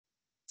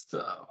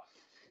So,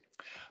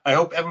 I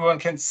hope everyone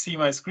can see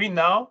my screen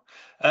now.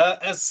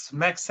 As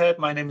Max said,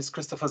 my name is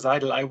Christopher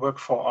Seidel. I work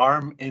for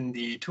ARM in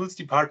the tools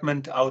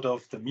department out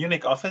of the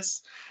Munich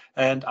office,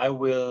 and I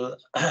will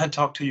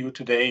talk to you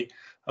today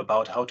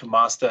about how to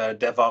master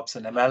DevOps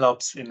and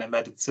MLOps in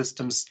embedded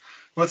systems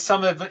with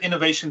some of the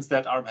innovations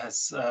that ARM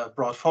has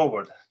brought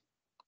forward.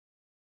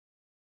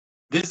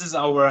 This is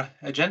our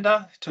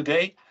agenda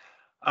today.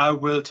 I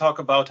will talk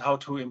about how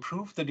to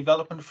improve the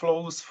development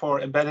flows for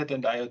embedded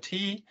and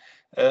IoT.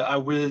 I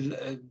will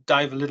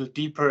dive a little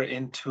deeper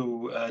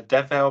into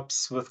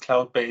DevOps with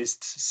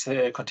cloud-based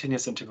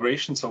continuous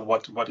integration. So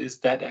what is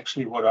that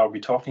actually? What are we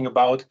talking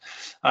about?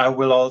 I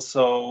will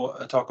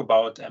also talk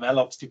about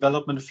MLOps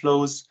development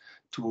flows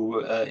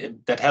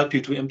that help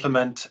you to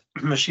implement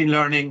machine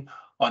learning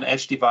on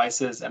edge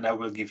devices, and I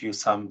will give you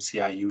some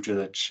CI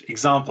usage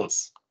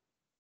examples.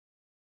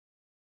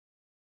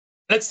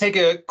 Let's take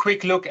a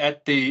quick look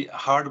at the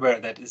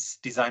hardware that is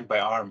designed by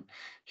ARM.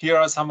 Here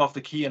are some of the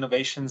key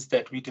innovations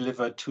that we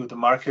delivered to the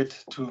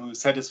market to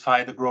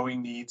satisfy the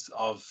growing needs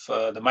of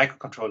the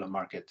microcontroller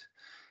market.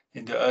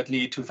 In the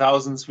early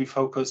 2000s, we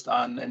focused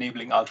on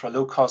enabling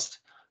ultra-low cost,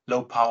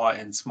 low power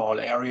and small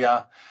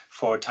area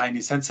for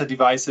tiny sensor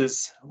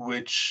devices,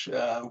 which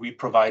we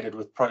provided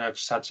with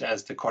products such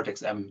as the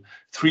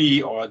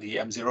Cortex-M3 or the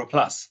M0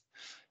 Plus.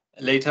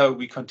 Later,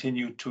 we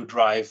continued to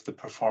drive the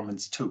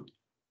performance too.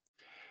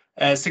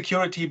 As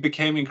security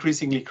became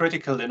increasingly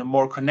critical in a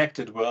more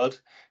connected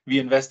world, we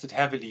invested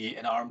heavily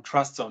in ARM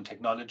Trust Zone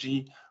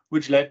technology,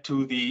 which led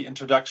to the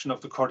introduction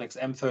of the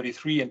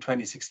Cortex-M33 in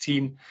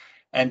 2016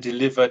 and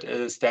delivered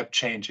a step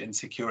change in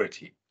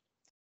security.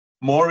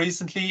 More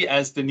recently,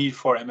 as the need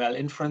for ML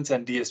inference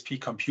and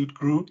DSP compute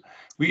grew,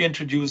 we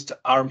introduced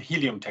ARM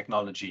Helium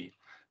technology.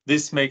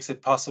 This makes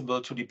it possible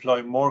to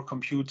deploy more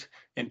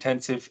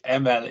compute-intensive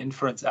ML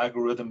inference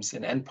algorithms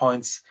in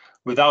endpoints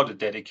without a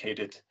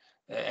dedicated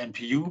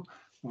NPU,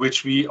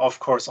 which we of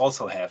course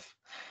also have.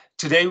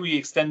 Today, we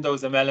extend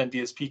those ML and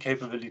DSP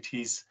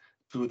capabilities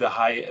to the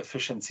high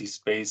efficiency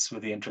space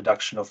with the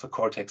introduction of the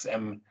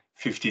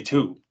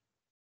Cortex-M52.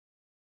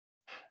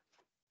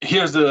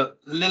 Here's a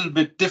little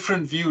bit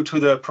different view to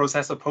the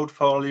processor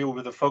portfolio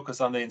with a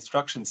focus on the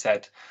instruction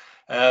set.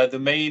 The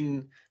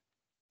main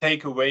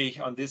takeaway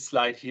on this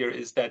slide here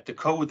is that the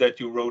code that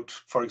you wrote,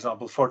 for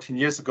example, 14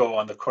 years ago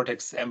on the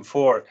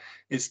Cortex-M4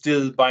 is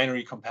still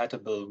binary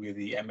compatible with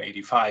the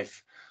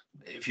M85,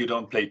 if you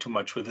don't play too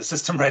much with the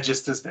system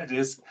registers, that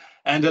is,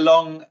 and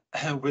along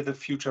with the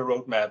future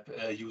roadmap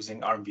using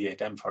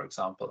ARMv8M, for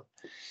example.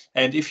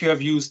 And if you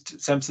have used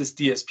SEMSys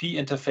DSP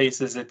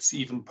interfaces, it's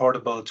even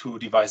portable to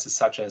devices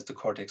such as the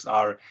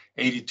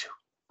Cortex-R82,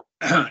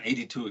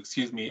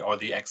 or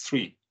the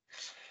X3.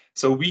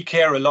 So we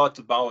care a lot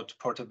about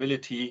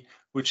portability,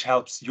 which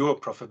helps your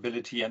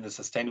profitability and the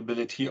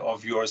sustainability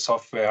of your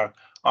software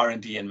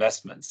R&D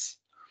investments.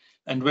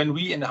 And when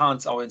we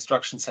enhance our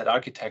instruction set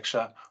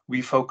architecture,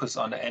 we focus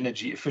on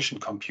energy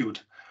efficient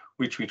compute,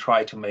 which we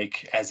try to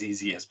make as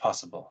easy as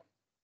possible.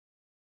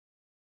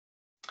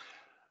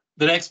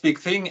 The next big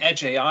thing,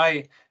 Edge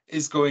AI,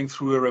 is going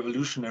through a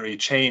revolutionary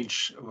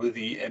change with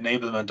the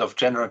enablement of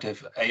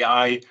generative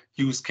AI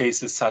use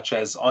cases such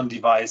as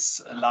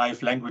on-device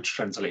live language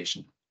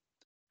translation.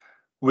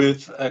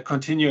 With a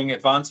continuing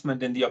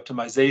advancement in the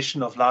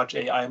optimization of large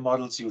AI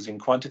models using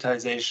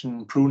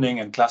quantization, pruning,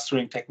 and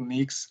clustering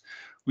techniques,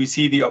 we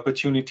see the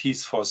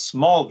opportunities for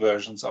small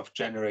versions of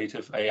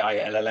generative AI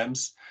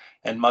LLMs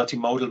and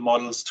multimodal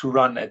models to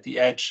run at the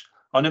edge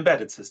on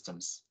embedded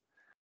systems.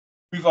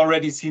 We've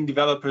already seen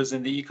developers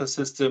in the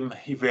ecosystem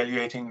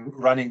evaluating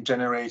running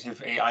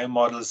generative AI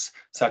models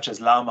such as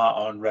Llama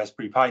on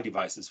Raspberry Pi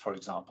devices, for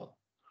example.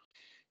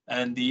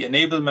 And the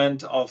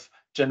enablement of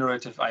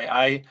generative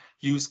AI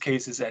use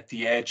cases at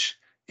the edge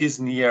is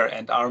near,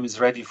 and ARM is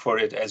ready for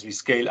it as we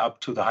scale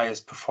up to the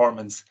highest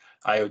performance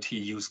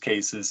IoT use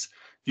cases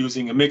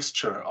using a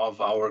mixture of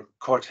our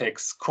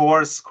Cortex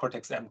cores,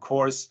 Cortex-M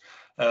cores,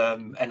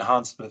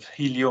 enhanced with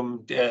Helium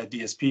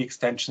DSP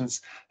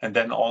extensions, and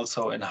then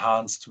also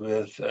enhanced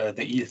with the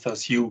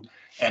EthosU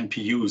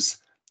NPUs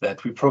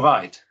that we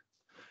provide.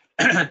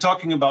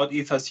 Talking about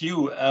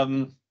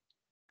EthosU,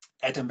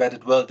 at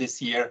Embedded World this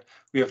year,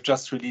 we have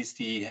just released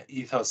the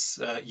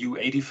EthosU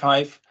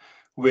 85,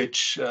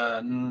 which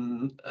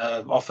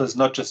offers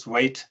not just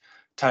weight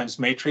times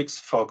matrix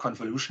for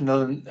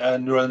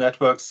convolutional neural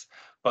networks,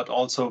 but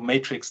also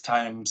matrix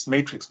times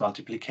matrix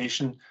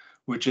multiplication,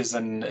 which is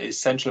an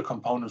essential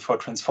component for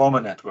transformer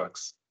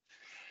networks.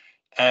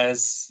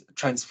 As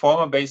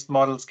transformer-based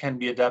models can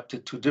be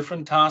adapted to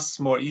different tasks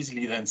more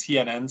easily than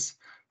CNNs,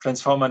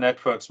 transformer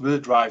networks will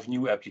drive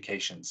new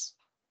applications.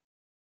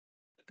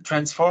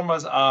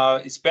 Transformers are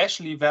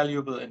especially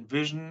valuable in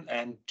vision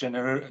and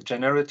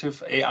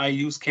generative AI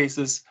use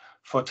cases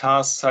for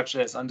tasks such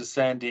as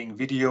understanding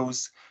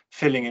videos,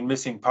 filling in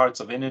missing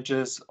parts of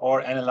images,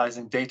 or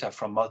analyzing data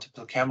from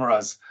multiple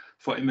cameras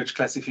for image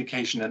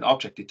classification and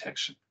object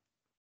detection.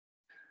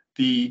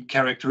 The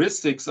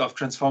characteristics of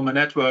transformer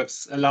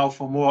networks allow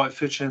for more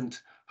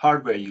efficient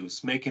hardware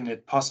use, making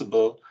it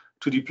possible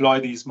to deploy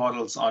these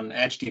models on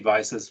edge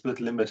devices with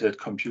limited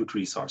compute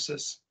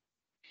resources.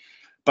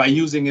 By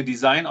using a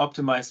design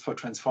optimized for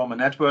transformer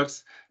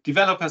networks,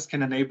 developers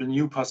can enable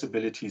new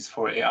possibilities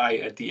for AI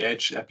at the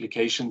edge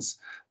applications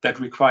that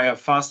require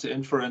faster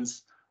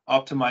inference,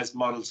 optimized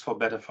models for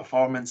better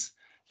performance,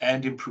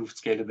 and improved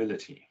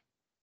scalability.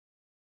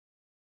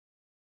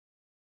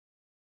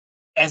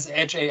 As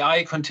edge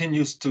AI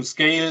continues to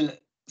scale,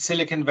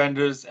 silicon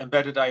vendors,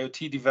 embedded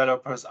IoT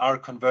developers are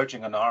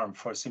converging on ARM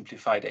for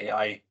simplified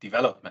AI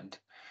development.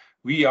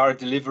 We are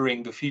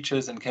delivering the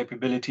features and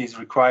capabilities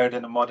required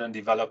in a modern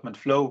development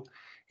flow,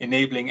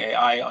 enabling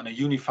AI on a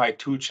unified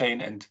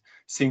toolchain and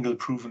single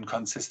proven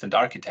consistent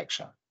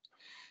architecture.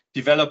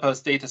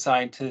 Developers, data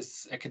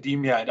scientists,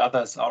 academia, and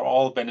others are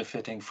all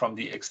benefiting from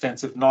the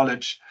extensive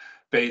knowledge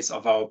base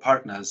of our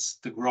partners,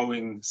 the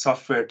growing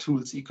software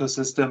tools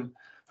ecosystem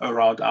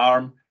around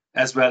ARM,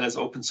 as well as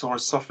open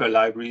source software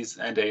libraries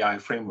and AI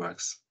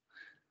frameworks.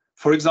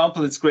 For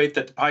example, it's great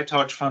that the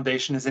PyTorch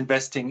Foundation is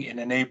investing in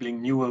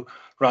enabling new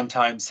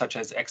runtimes such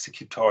as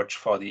ExecuteTorch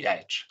for the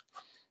edge.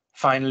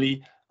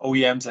 Finally,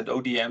 OEMs and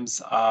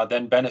ODMs are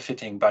then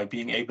benefiting by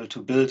being able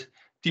to build,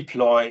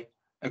 deploy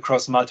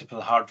across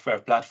multiple hardware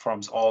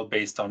platforms, all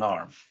based on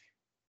ARM.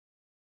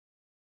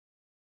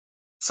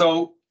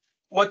 So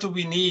what do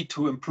we need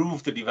to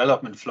improve the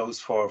development flows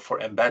for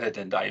embedded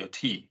and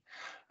IoT?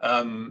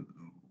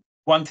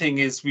 One thing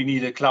is we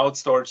need a cloud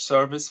storage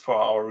service for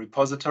our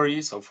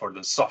repository, so for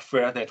the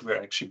software that we're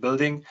actually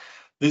building.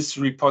 This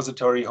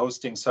repository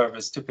hosting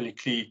service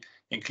typically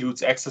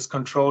includes access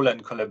control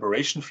and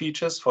collaboration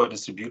features for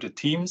distributed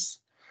teams.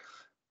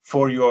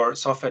 For your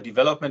software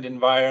development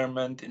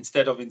environment,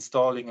 instead of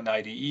installing an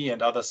IDE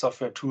and other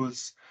software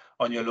tools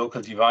on your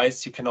local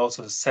device, you can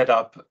also set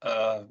up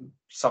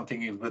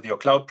something with your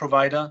cloud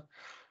provider.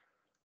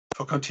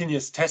 For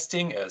continuous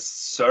testing, a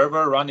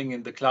server running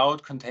in the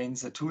cloud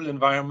contains a tool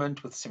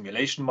environment with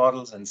simulation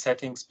models and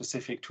settings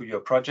specific to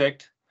your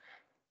project.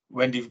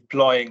 When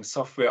deploying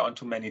software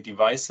onto many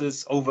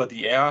devices,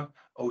 over-the-air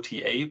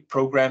OTA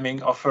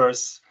programming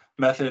offers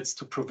methods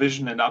to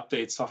provision and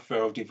update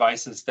software of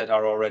devices that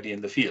are already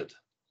in the field.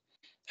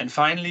 And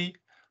finally,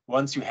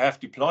 once you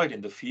have deployed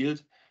in the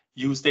field,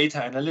 use data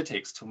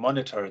analytics to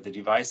monitor the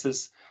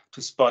devices,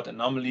 to spot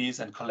anomalies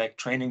and collect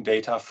training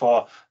data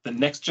for the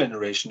next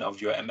generation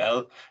of your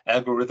ML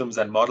algorithms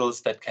and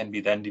models that can be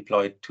then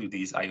deployed to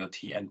these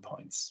IoT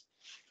endpoints.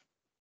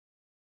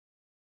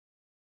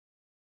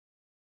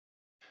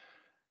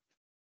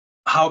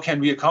 How can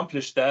we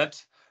accomplish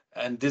that?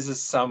 And this is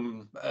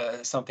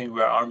something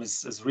where ARM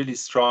is really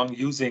strong,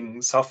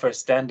 using software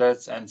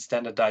standards and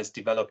standardized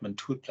development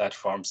tool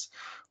platforms,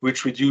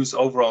 which reduce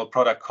overall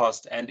product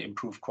cost and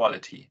improve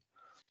quality.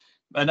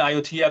 An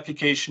IoT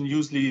application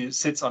usually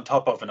sits on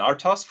top of an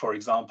RTOS, for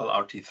example,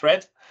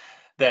 RT-Thread,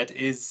 that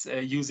is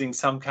using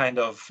some kind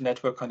of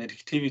network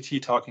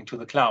connectivity talking to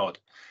the cloud.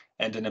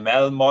 And an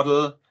ML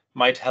model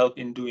might help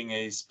in doing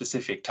a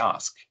specific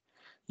task.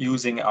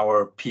 Using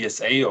our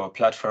PSA or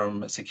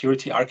Platform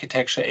Security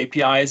Architecture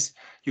APIs,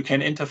 you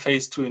can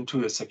interface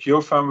into a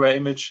secure firmware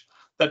image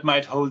that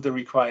might hold the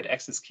required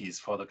access keys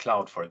for the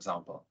cloud, for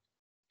example.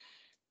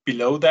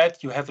 Below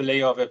that, you have a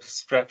layer of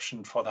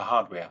abstraction for the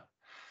hardware.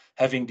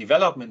 Having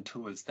development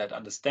tools that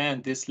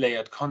understand this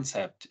layered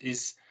concept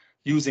is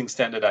using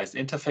standardized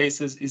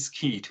interfaces is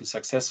key to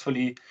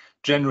successfully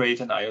generate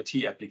an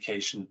IoT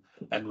application,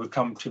 and we'll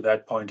come to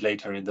that point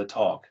later in the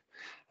talk.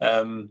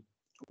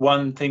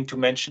 One thing to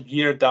mention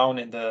here, down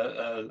in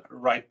the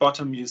right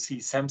bottom, you see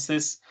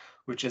SEMSys,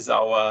 which is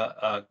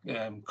our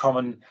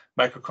common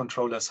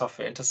microcontroller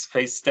software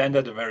interface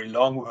standard, a very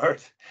long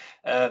word,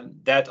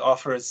 that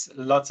offers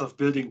lots of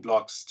building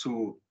blocks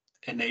to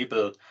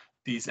enable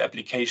these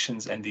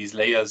applications and these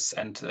layers,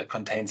 and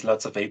contains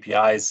lots of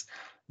APIs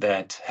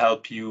that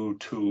help you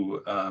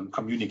to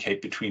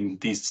communicate between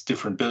these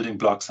different building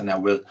blocks. And I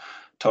will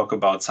talk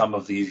about some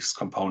of these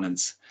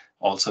components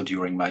also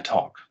during my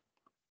talk.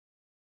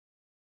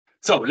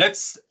 So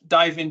let's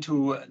dive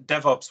into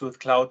DevOps with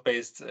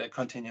cloud-based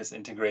continuous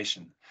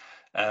integration.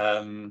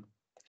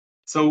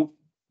 So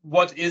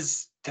what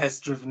is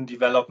test-driven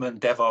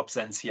development, DevOps,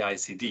 and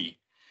CI/CD?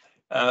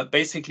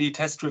 Basically,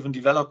 test-driven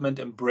development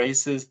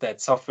embraces that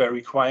software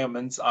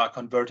requirements are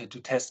converted to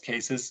test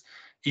cases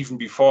even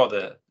before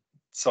the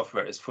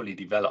software is fully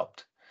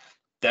developed.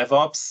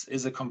 DevOps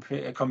is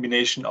a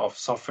combination of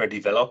software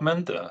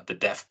development, the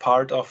dev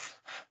part of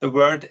the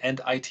word,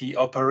 and IT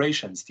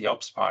operations, the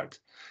ops part.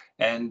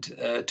 And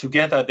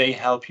together they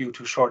help you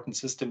to shorten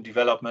system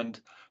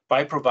development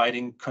by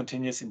providing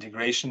continuous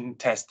integration,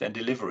 test, and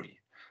delivery.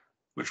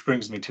 Which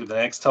brings me to the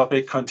next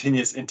topic: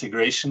 continuous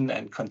integration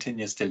and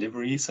continuous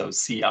delivery. So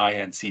CI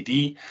and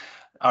CD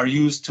are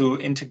used to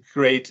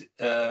integrate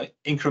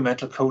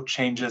incremental code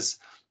changes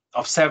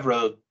of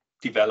several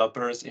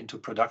developers into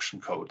production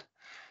code.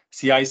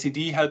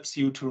 CI/CD helps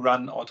you to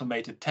run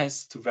automated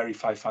tests to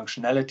verify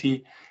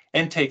functionality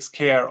and takes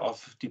care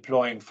of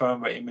deploying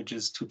firmware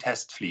images to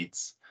test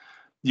fleets.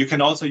 You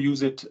can also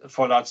use it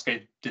for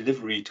large-scale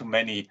delivery to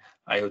many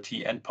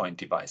IoT endpoint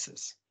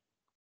devices.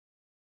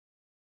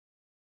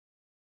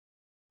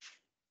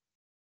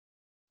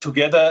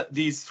 Together,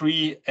 these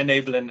three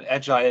enable an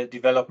agile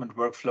development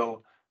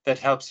workflow that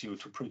helps you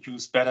to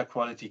produce better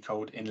quality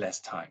code in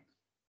less time.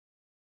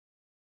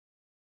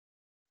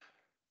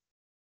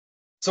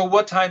 So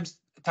what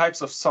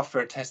types of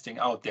software testing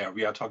out there?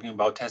 We are talking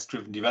about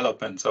test-driven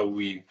development, so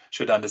we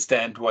should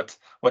understand what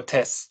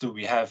tests do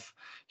we have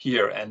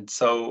here. And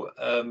so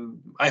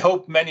I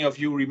hope many of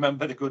you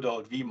remember the good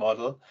old V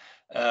model,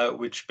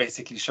 which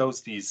basically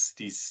shows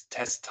these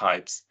test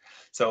types.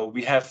 So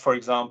we have, for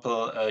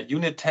example,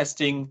 unit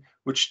testing,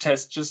 which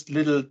tests just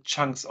little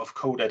chunks of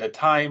code at a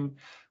time.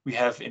 We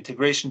have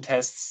integration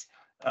tests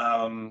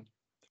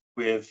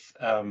with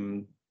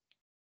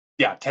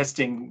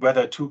testing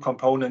whether two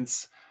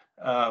components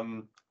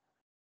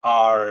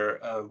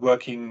are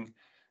working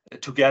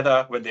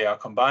together when they are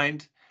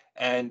combined,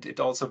 and it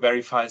also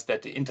verifies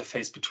that the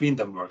interface between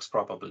them works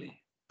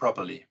properly.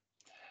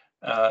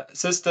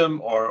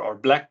 System or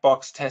black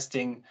box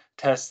testing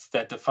tests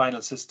that the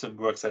final system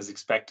works as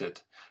expected.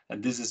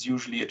 And this is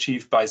usually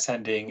achieved by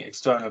sending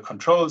external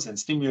controls and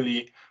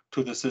stimuli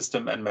to the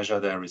system and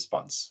measure their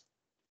response.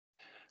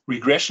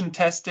 Regression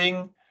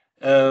testing,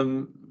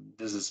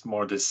 this is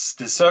more this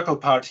circle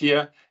part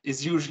here,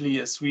 is usually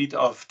a suite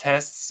of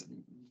tests,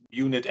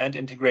 unit and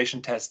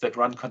integration tests that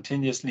run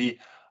continuously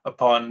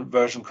upon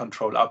version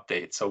control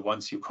updates. So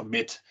once you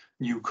commit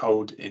new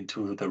code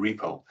into the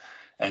repo.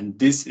 And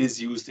this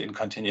is used in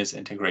continuous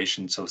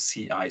integration, so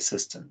CI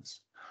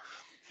systems.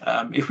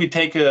 If we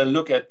take a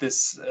look at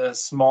this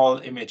small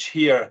image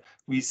here,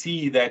 we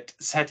see that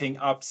setting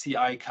up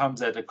CI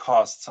comes at a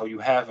cost. So you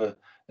have a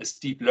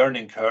steep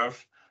learning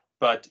curve,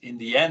 but in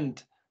the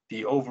end,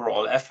 the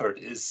overall effort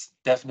is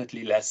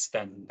definitely less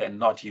than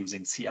not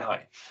using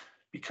CI,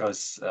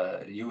 because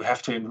you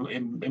have to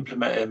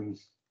implement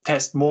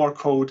test more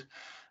code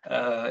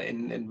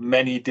in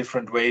many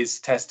different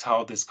ways, test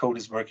how this code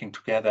is working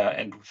together.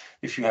 And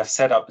if you have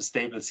set up a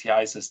stable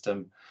CI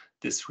system,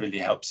 this really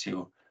helps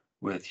you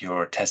with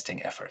your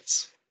testing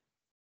efforts.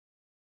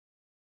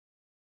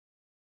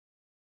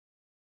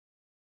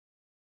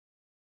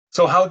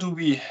 So how do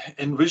we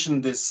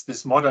envision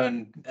this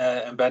modern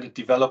embedded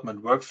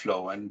development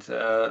workflow? And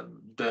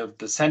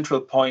the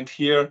central point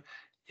here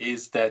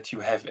is that you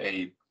have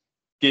a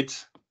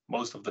Git,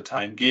 most of the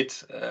time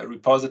Git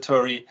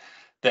repository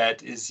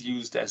that is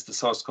used as the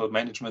source code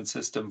management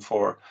system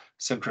for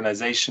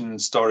synchronization,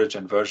 storage,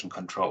 and version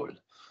control.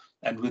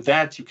 And with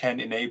that, you can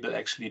enable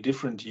actually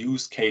different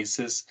use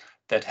cases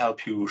that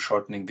help you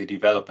shortening the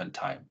development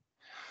time.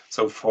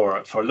 So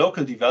for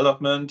local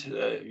development,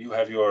 you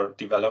are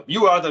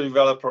the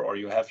developer, or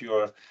you have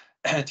your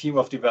team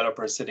of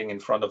developers sitting in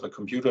front of a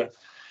computer.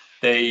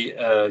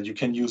 You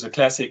can use a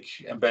classic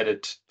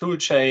embedded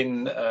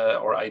toolchain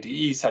or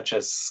IDE such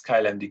as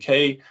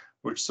SkyLMDK,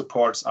 which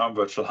supports ARM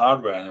virtual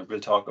hardware, and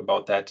we'll talk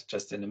about that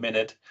just in a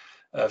minute,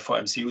 for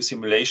MCU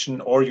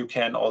simulation, or you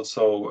can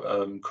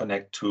also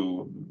connect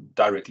to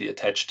directly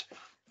attached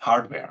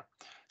hardware.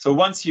 So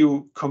once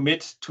you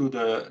commit to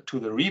the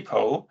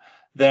repo,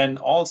 then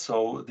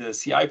also the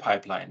CI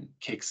pipeline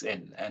kicks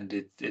in,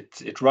 and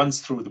it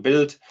runs through the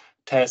build,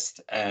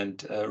 test,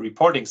 and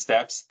reporting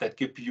steps that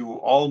give you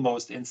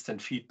almost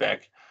instant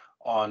feedback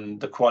on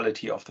the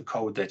quality of the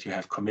code that you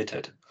have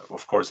committed.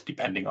 Of course,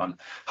 depending on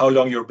how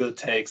long your build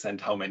takes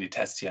and how many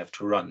tests you have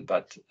to run,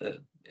 but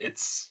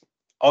it's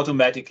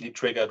automatically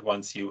triggered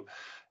once you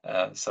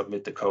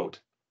submit the code.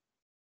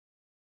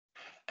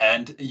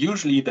 And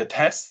usually the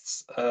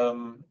tests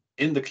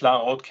in the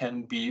cloud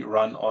can be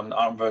run on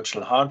ARM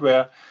virtual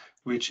hardware,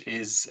 which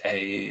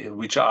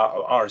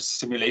are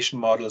simulation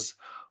models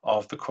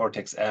of the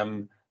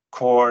Cortex-M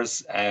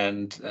cores,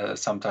 and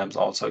sometimes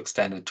also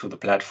extended to the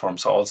platform.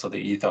 So also the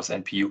Ethos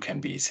NPU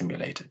can be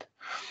simulated.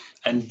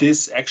 And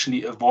this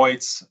actually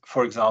avoids,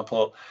 for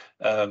example,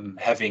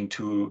 having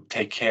to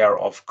take care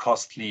of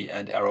costly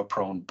and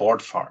error-prone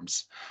board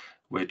farms,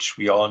 which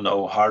we all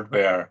know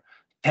hardware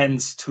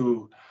tends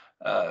to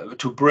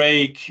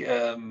break,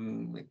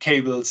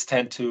 cables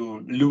tend to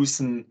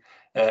loosen,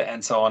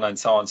 and so on and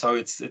so on. So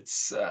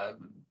it's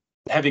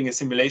having a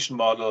simulation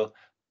model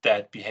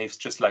that behaves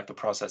just like the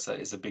processor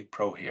is a big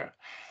pro here.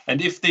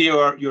 And if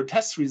your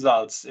test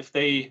results, if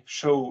they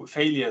show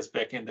failures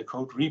back in the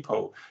code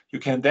repo, you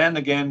can then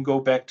again go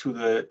back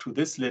to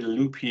this little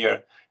loop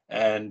here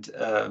and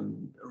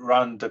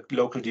run the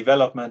local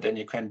development, and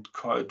you can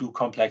do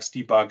complex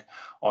debug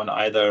on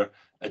either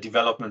a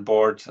development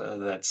board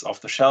that's off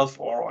the shelf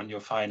or on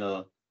your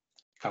final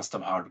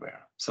custom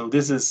hardware. So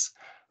this is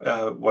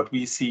what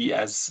we see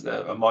as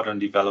a modern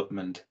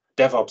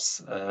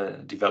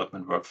DevOps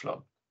development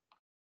workflow.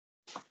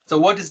 So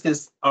what is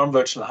this ARM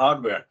virtual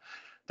hardware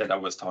that I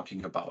was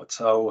talking about?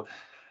 So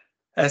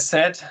as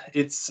said,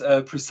 it's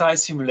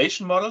precise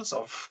simulation models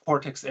of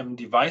Cortex-M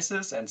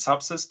devices and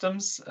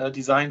subsystems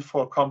designed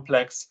for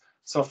complex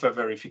software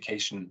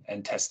verification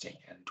and testing.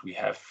 And we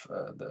have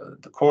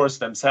the cores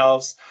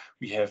themselves,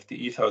 we have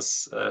the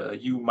Ethos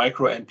U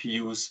micro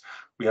NPUs,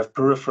 we have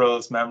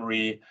peripherals,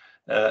 memory,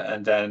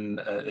 and then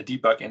a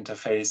debug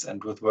interface,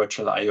 and with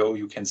virtual I/O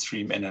you can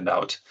stream in and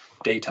out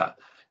data.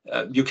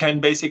 You can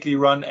basically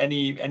run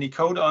any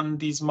code on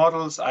these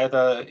models,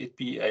 either it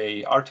be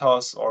a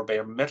RTOS or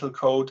bare metal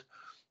code.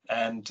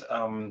 And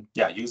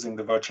yeah, using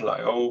the virtual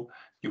I/O,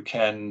 you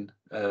can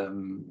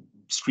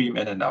stream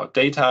in and out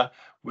data,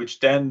 which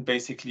then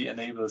basically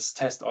enables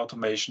test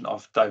automation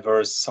of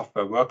diverse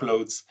software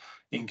workloads,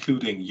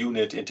 including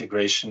unit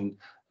integration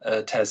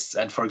tests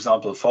and, for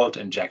example, fault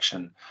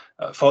injection.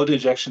 Fault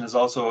injection is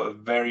also a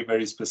very,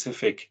 very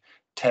specific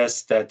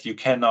test that you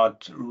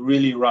cannot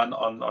really run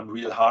on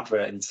real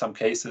hardware in some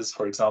cases.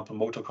 For example,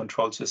 motor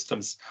control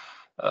systems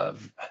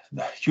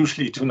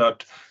usually do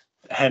not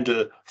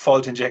handle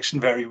fault injection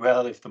very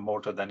well if the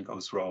motor then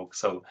goes rogue.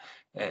 So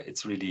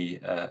it's really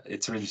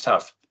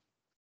tough.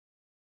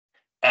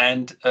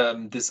 And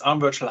this ARM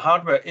virtual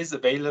hardware is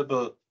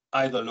available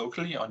either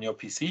locally on your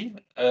PC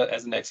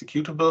as an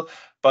executable,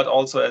 but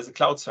also as a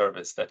cloud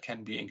service that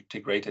can be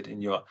integrated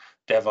in your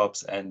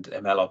DevOps and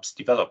MLOps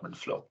development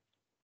flow.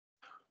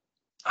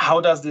 How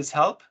does this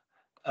help?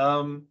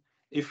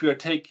 If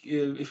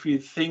we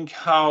think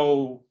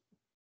how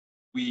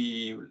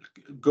we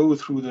go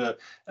through the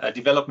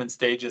development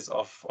stages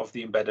of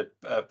the embedded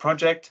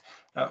project,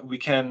 we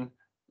can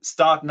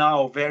start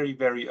now very,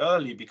 very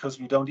early, because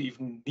we don't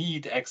even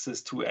need access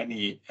to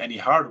any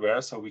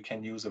hardware. So we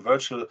can use a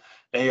virtual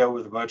layer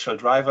with virtual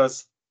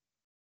drivers.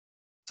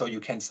 So you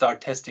can start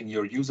testing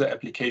your user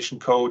application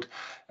code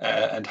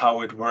and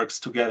how it works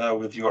together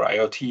with your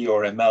IoT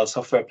or ML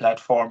software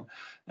platform,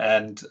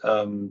 and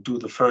do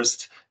the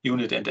first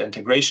unit and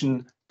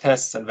integration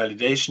tests and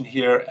validation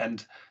here.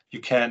 And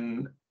you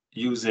can,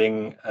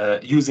 using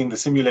the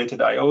simulated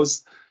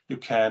IOs, you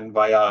can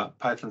via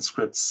Python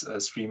scripts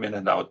stream in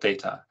and out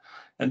data.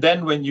 And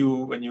then when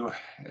you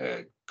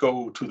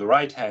go to the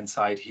right-hand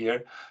side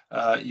here,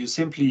 you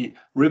simply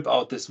rip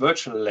out this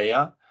virtual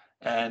layer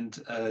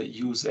and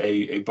use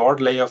a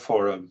board layer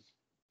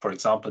for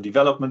example,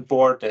 development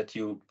board that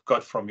you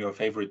got from your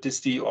favorite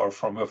disti or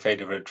from your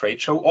favorite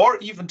trade show, or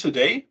even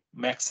today.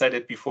 Max said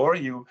it before,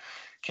 you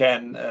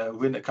can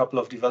win a couple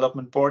of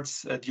development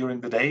boards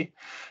during the day.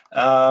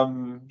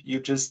 You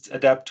just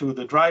adapt to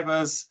the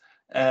drivers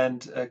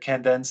and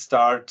can then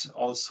start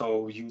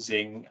also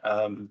using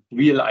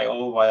real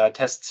I/O via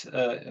test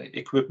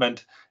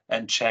equipment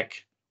and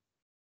check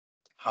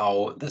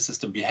how the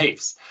system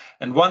behaves.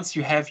 And once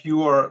you have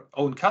your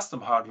own custom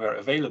hardware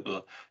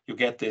available, you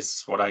get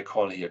this, what I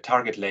call here,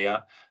 target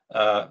layer,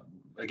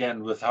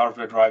 again, with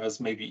hardware drivers,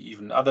 maybe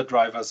even other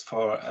drivers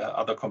for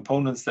other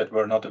components that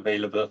were not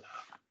available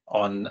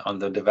on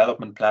the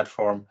development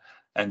platform.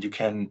 And you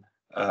can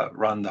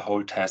run the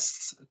whole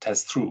test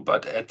through.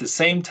 But at the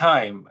same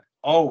time,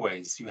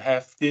 always you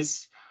have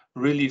this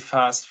really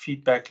fast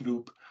feedback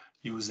loop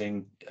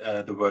using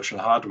the virtual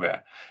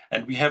hardware.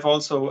 And we have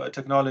also a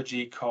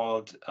technology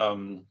called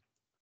the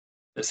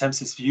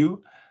SEMSys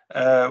View,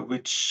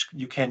 which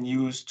you can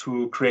use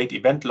to create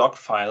event log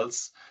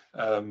files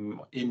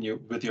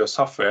with your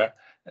software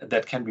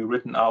that can be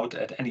written out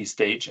at any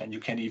stage, and you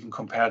can even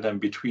compare them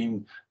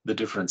between the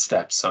different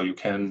steps. So you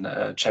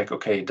can check,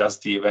 okay, does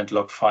the event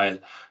log file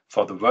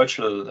for the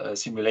virtual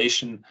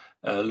simulation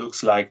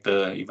looks like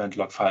the event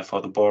log file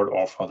for the board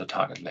or for the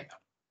target layer.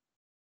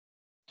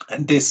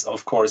 And this,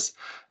 of course,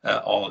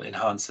 all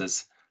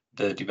enhances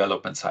the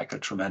development cycle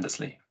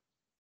tremendously.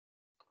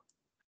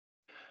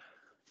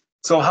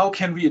 So how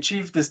can we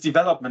achieve this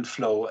development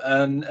flow?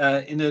 And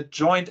in a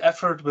joint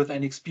effort with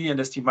NXP and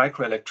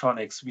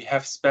STMicroelectronics, we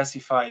have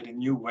specified a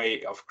new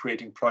way of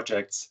creating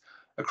projects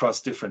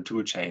across different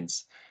tool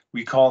chains.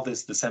 We call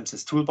this the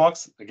SEMSys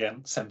Toolbox,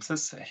 again,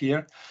 SEMSys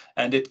here,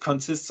 and it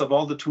consists of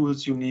all the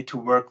tools you need to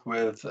work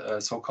with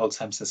so-called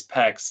SEMSys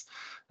packs.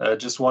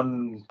 Just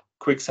one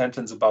quick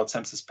sentence about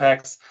SEMSys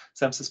packs.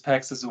 SEMSys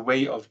packs is a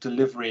way of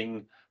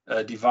delivering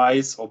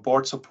device or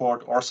board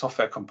support or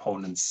software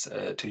components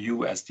to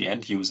you as the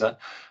end user.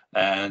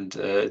 And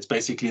it's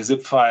basically a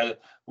zip file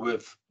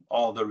with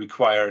all the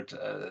required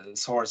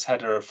source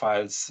header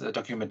files,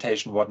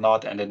 documentation,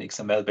 whatnot, and an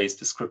XML-based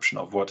description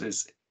of what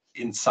is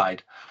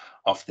inside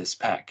of this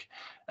pack.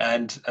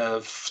 And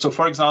so,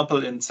 for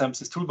example, in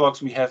SEMSys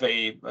Toolbox, we have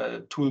a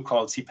tool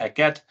called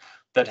cpack-get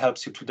that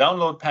helps you to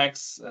download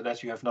packs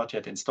that you have not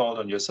yet installed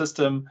on your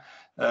system.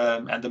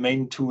 And the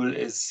main tool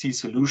is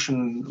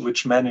C-Solution,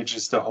 which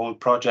manages the whole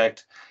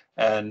project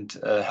and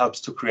helps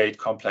to create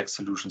complex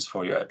solutions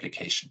for your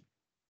application.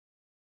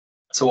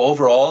 So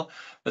overall,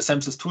 the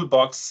SEMSys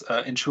Toolbox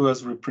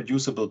ensures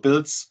reproducible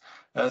builds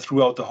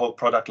throughout the whole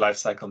product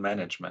lifecycle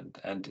management.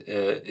 And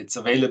it's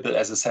available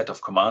as a set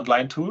of command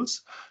line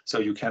tools. So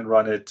you can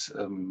run it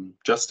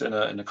just in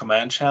a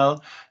command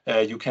shell.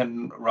 You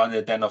can run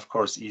it then, of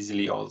course,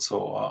 easily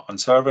also on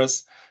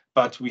servers.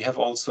 But we have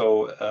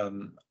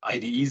also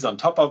IDEs on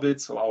top of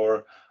it. So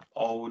our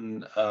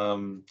own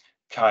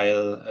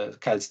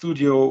Kyle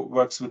Studio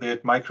works with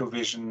it,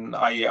 Microvision,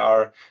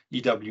 IAR,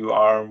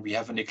 EWR. We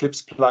have an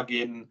Eclipse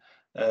plugin,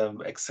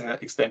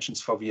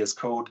 extensions for VS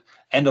Code,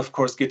 and of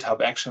course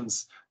GitHub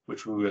Actions,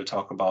 which we will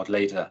talk about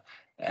later.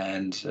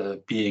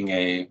 And being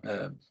a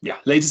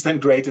latest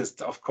and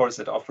greatest, of course,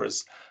 it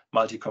offers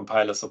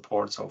multi-compiler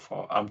support, so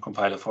for ARM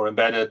compiler for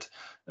embedded,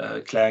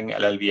 Clang,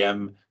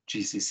 LLVM,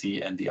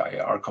 GCC, and the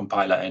IAR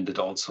compiler, and it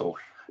also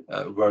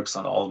works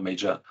on all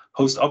major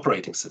host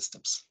operating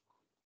systems.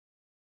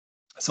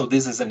 So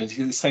this is an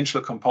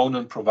essential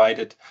component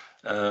provided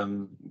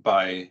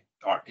by,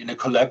 or in a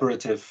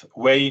collaborative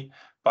way,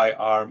 by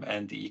ARM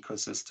and the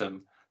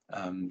ecosystem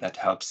that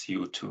helps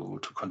you to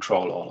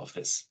control all of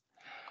this.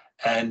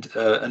 And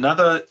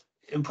another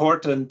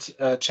important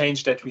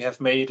change that we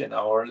have made in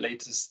our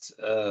latest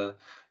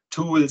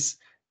tools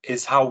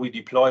is how we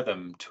deploy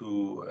them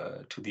to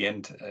the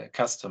end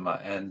customer.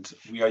 And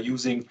we are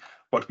using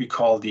what we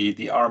call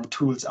the ARM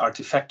Tools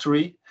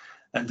Artifactory.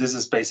 And this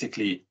is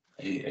basically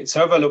a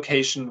server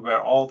location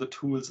where all the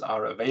tools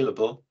are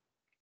available.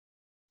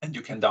 And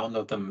you can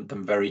download them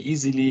very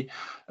easily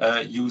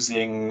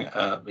using,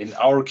 in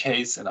our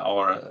case, in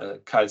our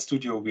Kyle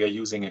Studio, we are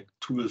using a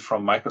tool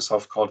from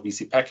Microsoft called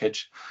VC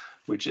Package,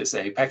 which is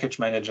a package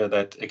manager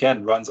that,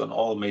 again, runs on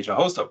all major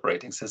host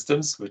operating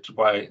systems, which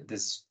why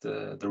this is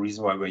the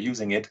reason why we're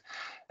using it.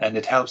 And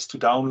it helps to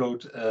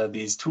download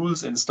these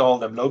tools, install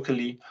them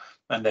locally,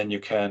 and then you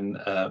can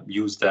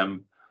use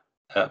them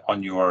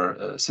on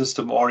your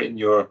system or in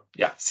your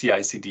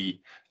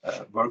CI/CD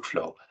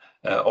workflow.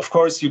 Of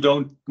course, you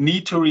don't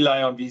need to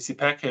rely on VC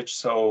Package.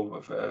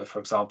 So, for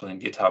example, in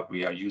GitHub,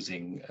 we are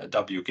using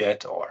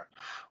wget or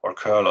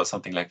curl or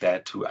something like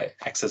that to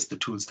access the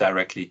tools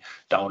directly,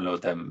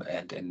 download them,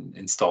 and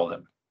install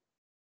them.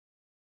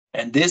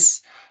 And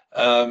this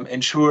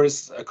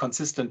ensures a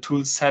consistent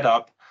tool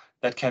setup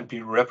that can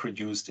be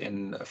reproduced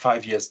in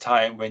 5 years'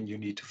 time when you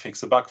need to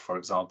fix a bug, for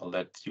example,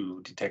 that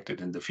you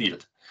detected in the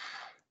field.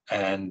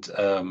 And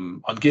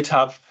on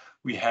GitHub,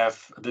 we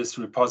have this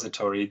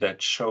repository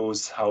that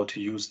shows how to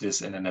use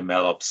this in an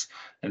MLOps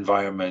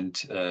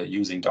environment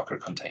using Docker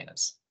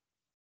containers.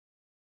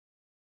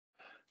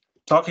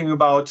 Talking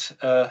about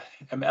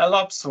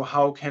MLOps, so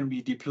how can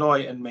we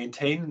deploy and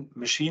maintain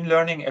machine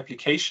learning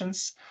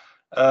applications?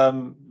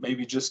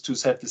 Maybe just to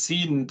set the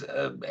scene,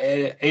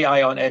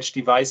 AI on edge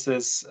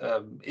devices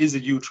is a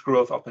huge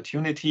growth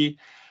opportunity,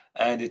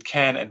 and it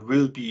can and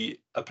will be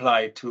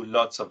applied to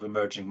lots of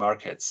emerging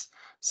markets,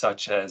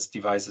 such as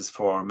devices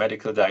for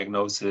medical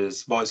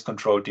diagnosis,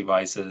 voice-controlled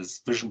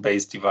devices,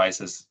 vision-based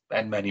devices,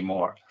 and many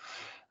more.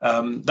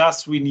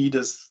 Thus, we need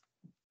a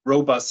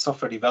robust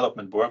software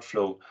development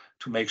workflow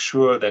to make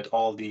sure that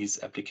all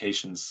these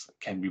applications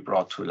can be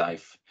brought to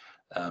life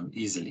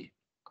easily.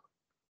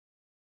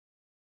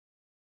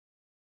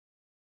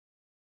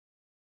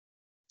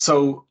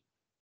 So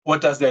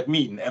what does that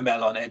mean,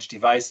 ML on edge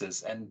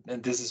devices? And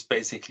this is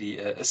basically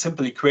a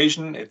simple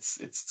equation.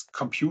 It's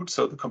compute,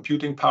 so the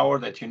computing power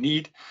that you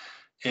need.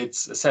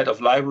 It's a set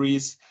of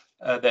libraries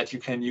that you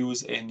can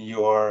use in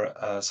your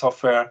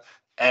software,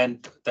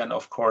 and then,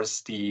 of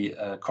course, the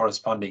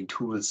corresponding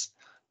tools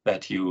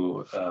that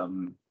you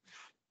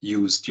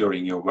use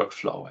during your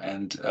workflow.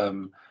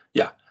 And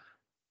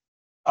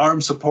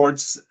ARM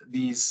supports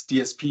these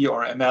DSP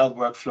or ML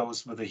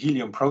workflows with the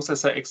Helium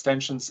processor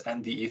extensions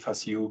and the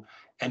EFASU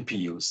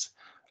NPUs.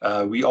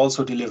 We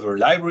also deliver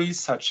libraries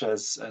such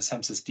as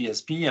SEMSYS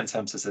DSP and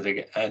SEMSYS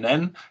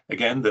NN,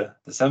 again, the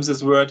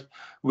SEMSYS word,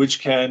 which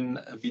can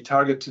be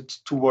targeted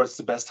towards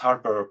the best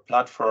hardware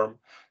platform,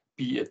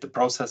 be it the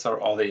processor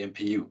or the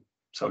NPU.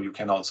 So you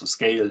can also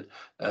scale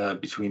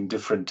between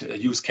different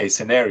use case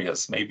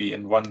scenarios. Maybe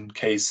in one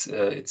case,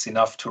 it's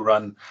enough to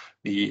run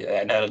the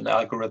NL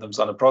algorithms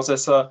on a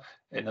processor.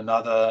 In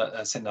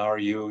another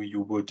scenario,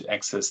 you would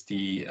access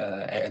the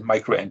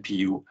micro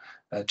NPU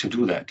to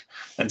do that.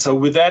 And so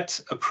with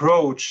that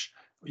approach,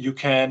 you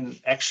can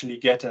actually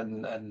get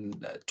an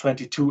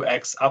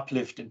 22x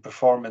uplift in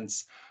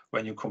performance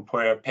when you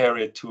pair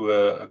it to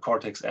a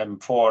Cortex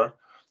M4,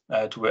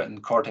 to a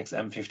Cortex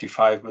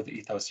M55 with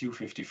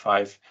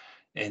EthosU55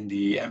 in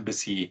the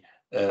Embassy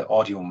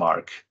Audio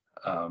Mark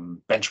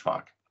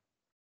benchmark.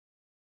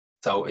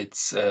 So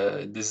it's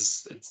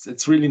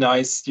really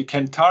nice. You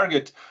can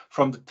target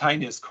from the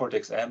tiniest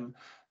Cortex M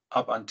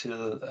up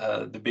until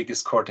the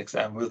biggest Cortex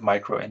M with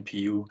micro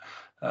NPU.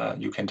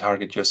 You can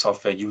target your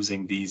software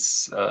using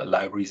these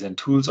libraries and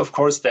tools, of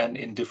course, then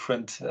in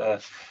different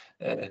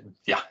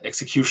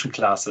execution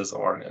classes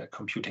or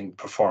computing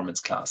performance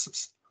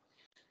classes.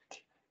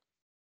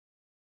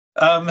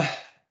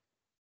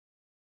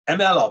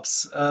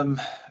 MLOps,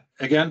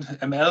 again,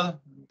 ML,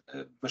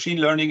 machine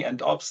learning,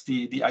 and ops,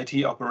 the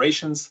IT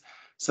operations.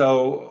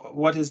 So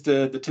what is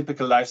the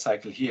typical life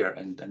cycle here?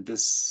 And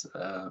this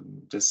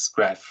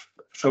graph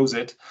shows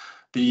it.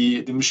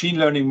 The machine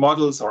learning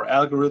models or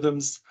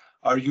algorithms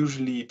are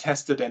usually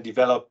tested and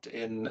developed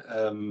in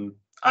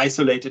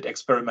isolated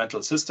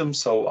experimental systems,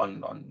 so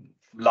on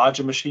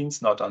larger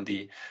machines, not on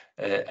the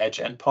edge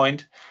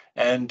endpoint.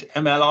 And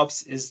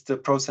MLOps is the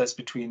process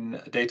between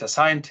data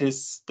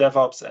scientists,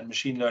 DevOps, and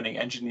machine learning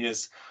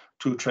engineers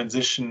to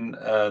transition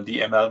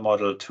the ML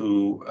model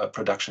to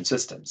production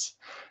systems.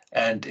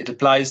 And it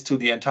applies to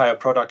the entire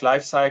product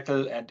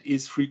lifecycle and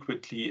is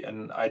frequently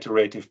an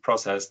iterative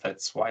process.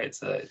 That's why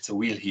it's a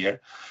wheel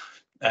here.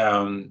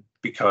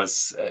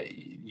 because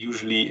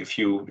usually if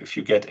you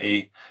get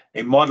a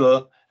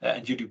model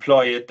and you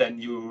deploy it, then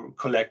you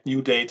collect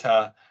new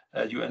data,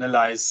 you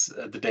analyze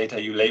the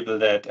data, you label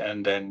that,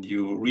 and then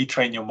you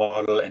retrain your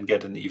model and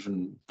get an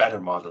even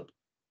better model.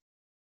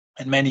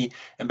 And many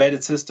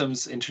embedded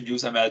systems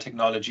introduce ML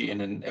technology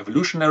in an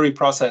evolutionary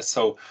process.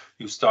 So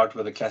you start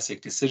with a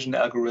classic decision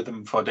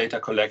algorithm for data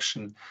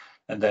collection,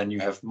 and then you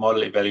have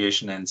model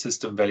evaluation and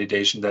system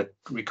validation that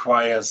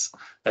requires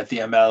that the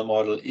ML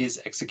model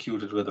is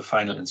executed with the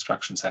final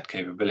instruction set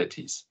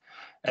capabilities.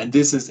 And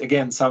this is,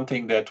 again,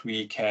 something that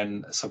we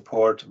can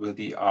support with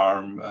the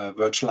ARM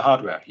virtual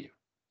hardware here.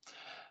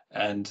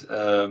 And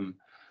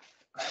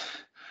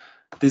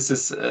this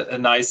is a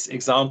nice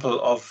example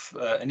of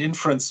an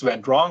inference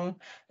went wrong.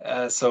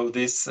 So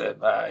this,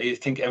 I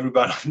think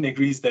everybody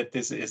agrees that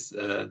this is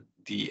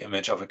the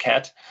image of a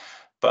cat,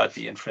 but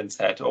the inference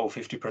had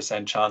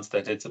 50% chance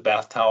that it's a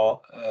bath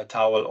towel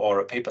or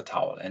a paper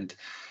towel. And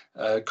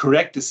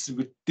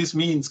this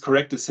means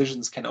correct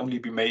decisions can only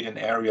be made in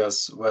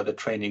areas where the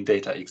training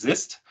data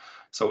exist.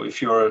 So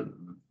if you're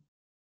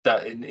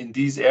in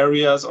these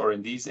areas or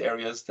in these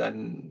areas,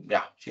 then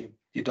yeah,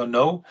 you don't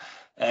know.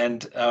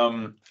 And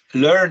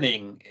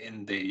learning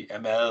in the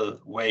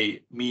ML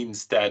way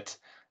means that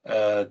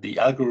the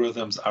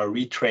algorithms are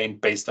retrained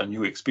based on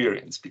new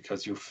experience,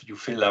 because you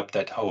fill up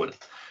that hole.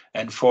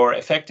 And for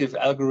effective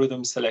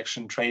algorithm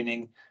selection,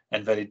 training,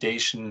 and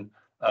validation,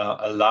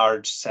 a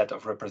large set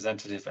of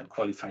representative and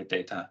qualified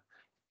data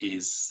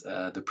is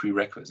the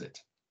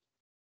prerequisite.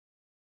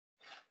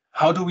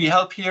 How do we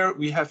help here?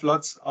 We have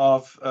lots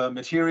of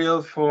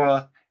material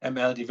for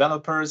ML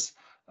developers.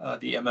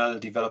 The ML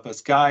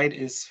Developers Guide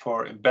is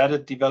for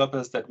embedded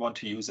developers that want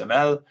to use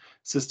ML,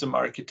 system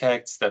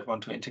architects that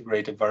want to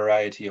integrate a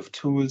variety of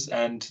tools,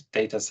 and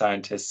data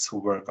scientists who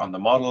work on the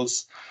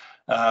models.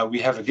 We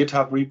have a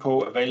GitHub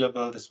repo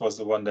available. This was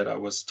the one that I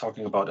was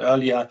talking about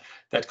earlier,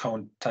 that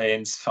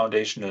contains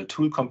foundational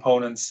tool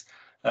components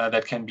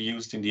that can be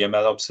used in the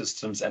MLOps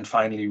systems. And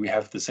finally, we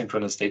have the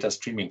synchronous data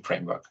streaming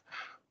framework,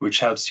 which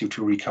helps you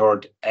to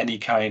record any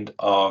kind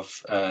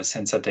of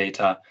sensor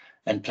data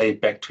and play it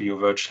back to your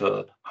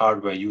virtual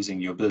hardware using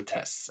your build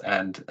tests.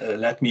 And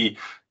let me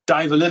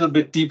dive a little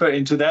bit deeper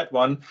into that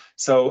one.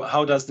 So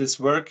how does this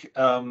work?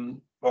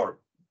 Or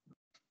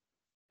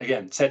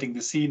again, setting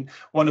the scene,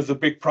 one of the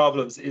big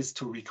problems is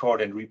to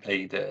record and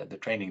replay the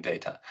training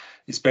data,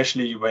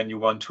 especially when you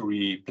want to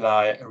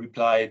replay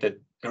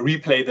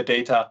the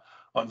data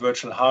on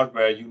virtual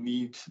hardware. You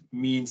need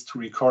means to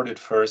record it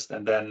first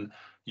and then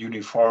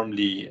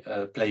uniformly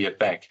play it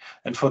back.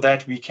 And for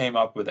that, we came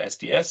up with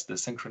SDS, the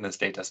synchronous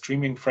data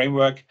streaming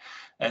framework.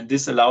 And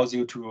this allows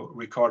you to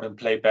record and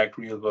play back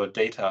real-world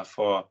data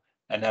for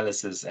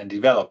analysis and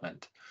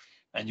development.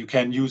 And you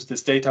can use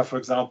this data, for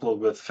example,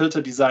 with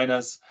filter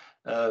designers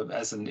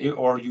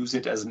or use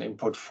it as an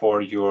input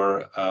for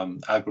your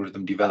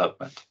algorithm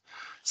development.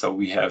 So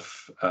we have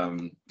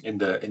in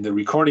the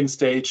recording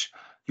stage,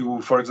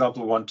 you, for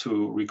example, want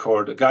to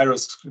record a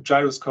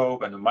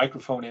gyroscope and a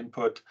microphone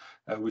input,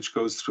 which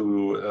goes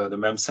through the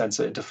MEMS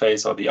sensor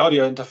interface or the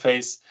audio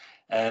interface.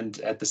 And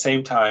at the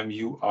same time,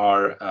 you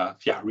are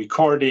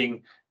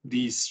recording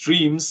these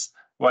streams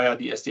via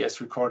the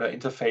SDS recorder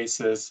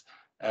interfaces.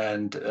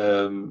 And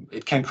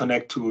it can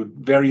connect to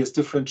various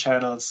different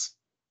channels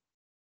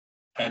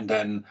and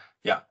then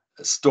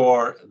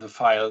store the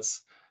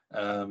files,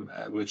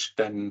 which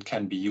then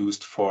can be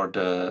used for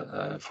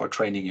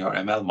training your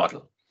ML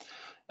model.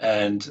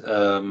 And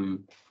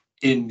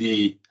in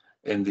the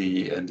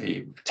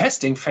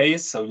testing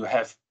phase, so you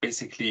have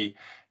basically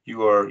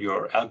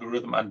your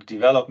algorithm under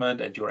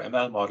development and your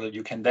ML model.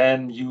 You can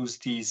then use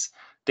these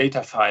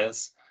data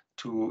files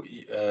to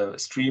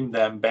stream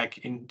them back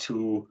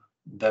into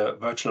the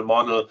virtual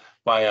model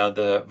via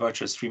the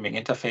virtual streaming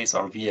interface,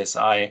 or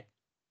VSI.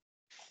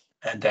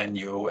 And then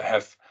you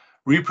have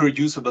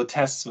reproducible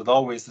tests with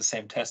always the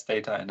same test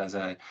data. And as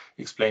I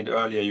explained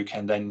earlier, you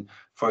can then,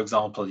 for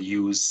example,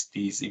 use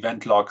these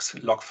event log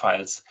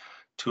files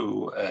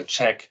to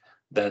check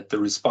that the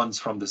response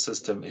from the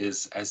system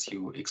is as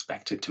you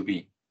expect it to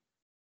be.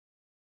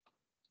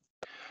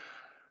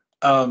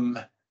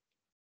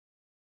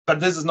 But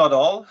this is not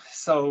all.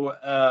 So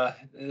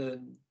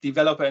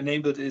developer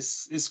enabled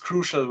is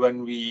crucial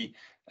when we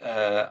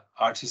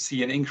are to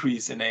see an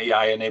increase in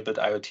AI-enabled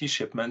IoT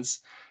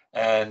shipments.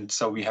 And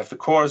so we have the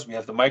cores, we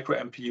have the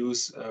micro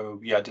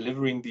MPUs, we are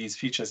delivering these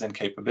features and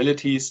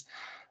capabilities.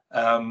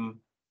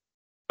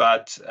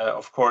 But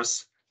of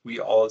course, we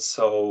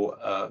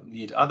also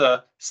need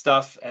other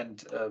stuff.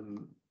 And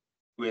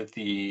with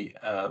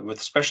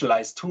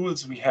specialized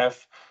tools, we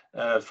have,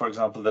 for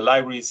example, the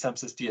libraries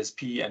SAMSys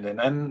DSP and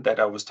NN that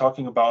I was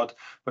talking about,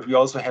 but we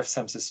also have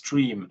SAMSys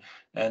Stream.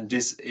 And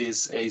this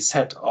is a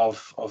set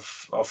of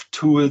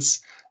tools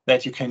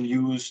that you can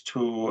use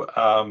to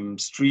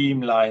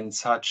streamline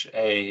such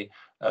a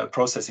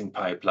processing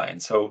pipeline.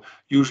 So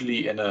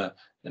usually in a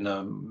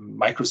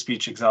micro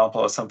speech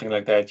example or something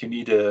like that, you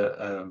need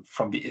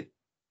from the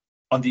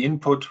on the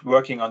input,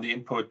 working on the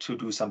input to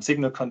do some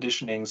signal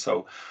conditioning,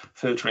 so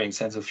filtering,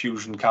 sensor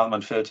fusion,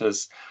 Kalman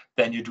filters.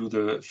 Then you do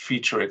the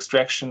feature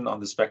extraction on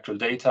the spectral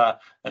data,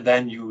 and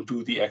then you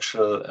do the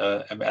actual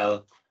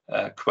ML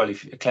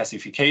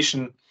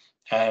classification,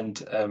 and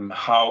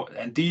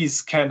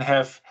these can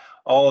have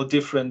all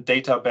different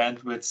data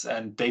bandwidths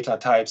and data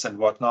types and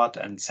whatnot,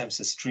 and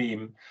Semsys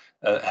Stream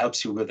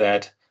helps you with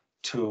that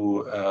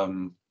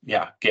to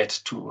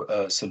get to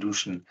a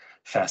solution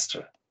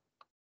faster.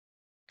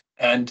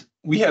 And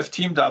we have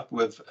teamed up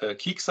with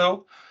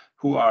Kixo,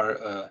 who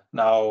are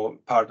now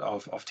part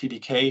of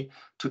TDK,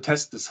 to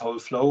test this whole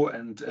flow.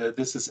 And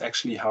this is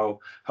actually how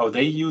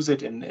they use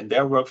it in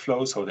their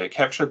workflow. So they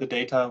capture the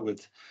data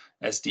with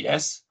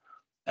SDS,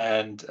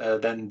 and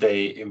then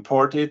they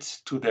import it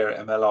to their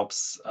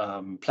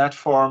MLOps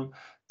platform.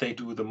 They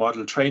do the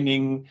model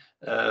training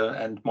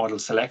and model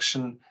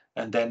selection,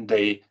 and then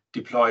they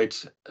deploy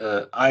it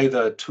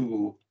either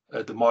to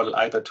the model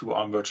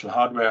on virtual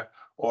hardware,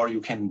 or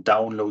you can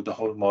download the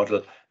whole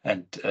model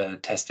and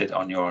test it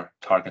on your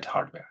target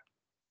hardware.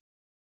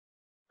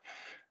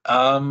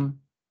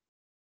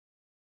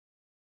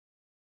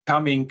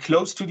 Coming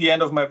close to the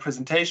end of my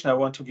presentation, I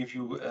want to give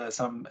you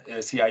some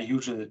CI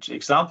usage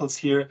examples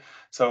here.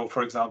 So,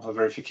 for example,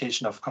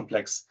 verification of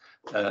complex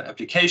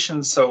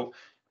applications. So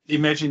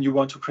imagine you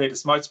want to create a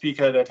smart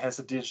speaker that has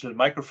a digital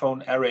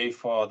microphone array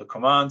for the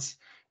commands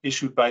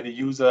issued by the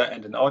user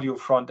and an audio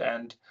front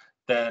end.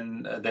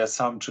 Then there's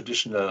some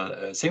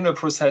traditional signal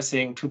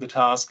processing to the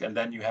task, and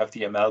then you have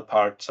the ML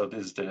part. So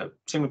this is the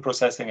signal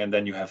processing, and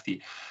then you have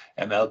the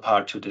ML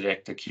part to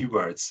detect the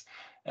keywords.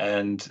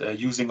 And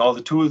using all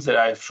the tools that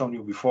I've shown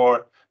you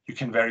before, you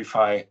can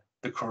verify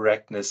the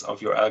correctness of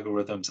your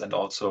algorithms and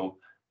also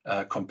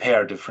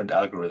compare different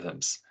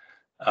algorithms.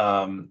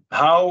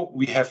 How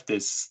we have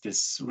this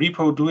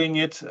repo doing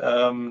it.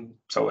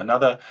 So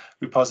another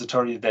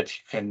repository that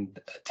you can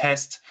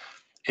test.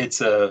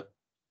 It's a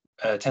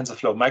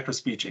TensorFlow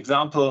microspeech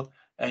example,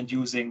 and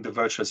using the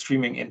virtual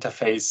streaming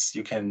interface,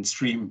 you can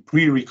stream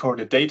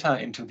pre-recorded data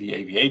into the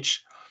AVH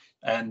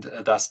and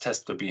thus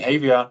test the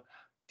behavior.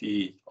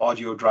 The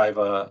audio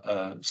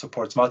driver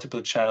supports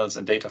multiple channels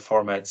and data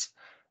formats,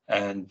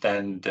 and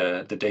then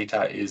the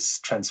data is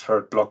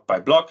transferred block by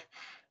block,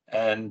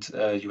 and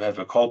you have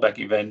a callback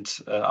event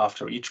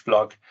after each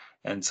block,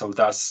 and so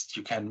thus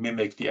you can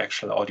mimic the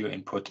actual audio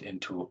input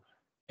into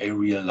a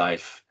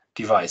real-life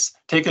device.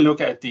 Take a look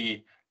at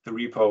the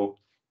repo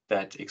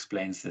that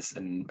explains this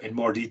in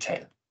more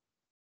detail.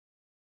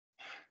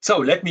 So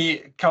let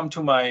me come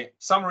to my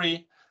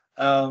summary.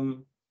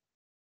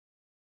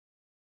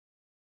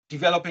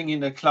 Developing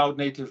in a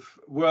cloud-native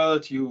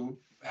world, you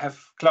have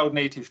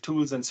cloud-native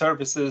tools and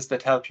services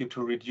that help you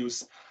to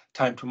reduce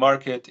time to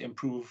market,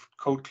 improve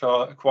code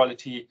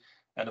quality,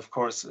 and of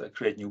course,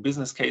 create new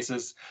business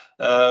cases.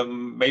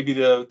 Maybe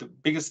the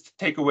biggest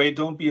takeaway,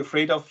 don't be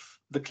afraid of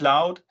the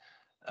cloud.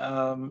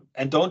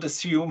 And don't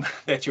assume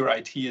that your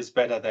IT is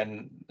better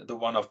than the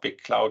one of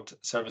big cloud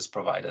service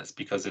providers,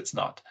 because it's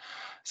not.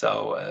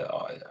 So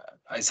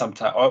I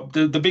sometimes,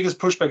 the biggest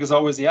pushback is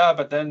always, yeah,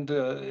 but then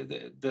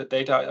the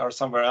data are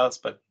somewhere else.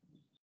 But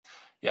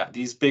yeah,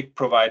 these big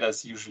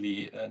providers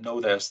usually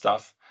know their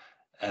stuff,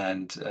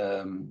 and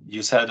you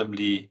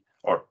seldomly,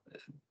 or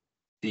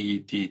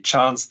the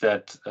chance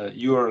that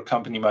your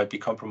company might be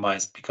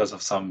compromised because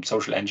of some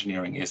social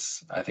engineering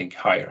is, I think,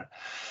 higher.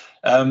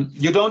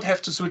 You don't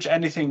have to switch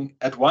anything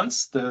at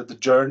once.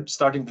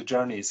 Starting the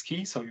journey is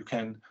key, so you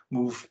can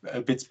move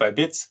bits by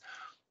bits.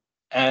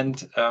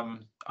 And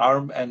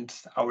ARM and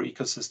our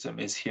ecosystem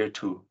is here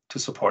to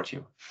support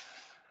you.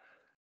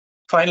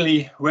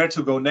 Finally, where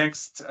to go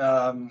next?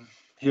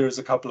 Here's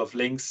a couple of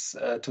links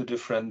to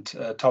different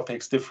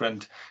topics,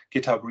 different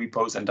GitHub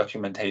repos and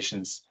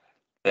documentations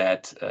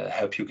that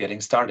help you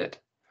getting started.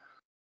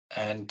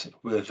 And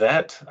with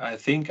that, I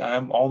think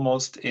I'm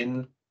almost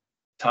in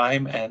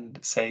time and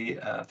say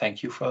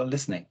thank you for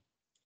listening.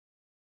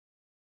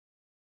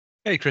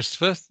 Hey,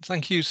 Christopher,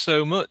 thank you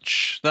so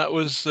much. That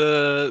was, we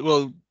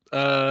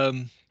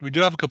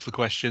do have a couple of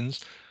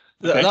questions.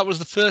 Okay. That was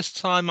the first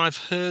time I've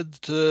heard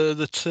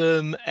the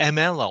term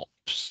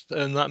MLOps,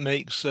 and that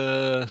makes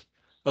a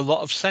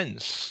lot of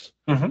sense.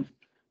 Mm-hmm.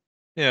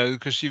 You know,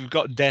 because you've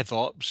got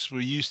DevOps,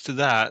 we're used to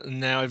that, and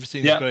now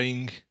everything's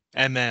going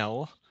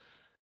ML.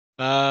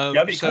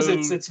 Yeah, because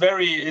it's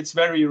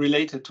very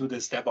related to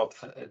this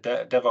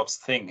DevOps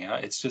thing. Yeah,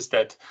 it's just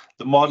that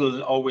the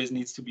model always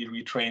needs to be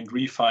retrained,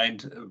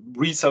 refined,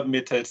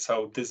 resubmitted.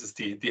 So this is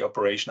the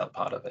operational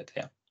part of it.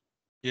 Yeah.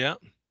 Yeah.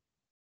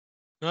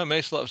 No, it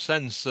makes a lot of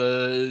sense.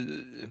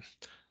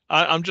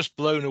 I'm just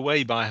blown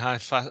away by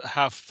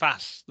how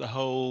fast the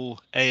whole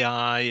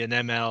AI and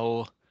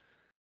ML.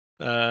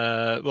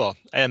 Well,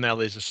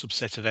 ML is a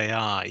subset of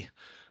AI.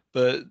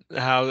 But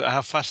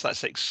how fast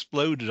that's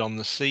exploded on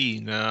the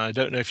scene. I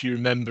don't know if you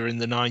remember in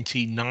the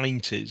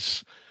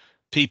 1990s,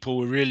 people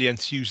were really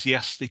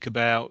enthusiastic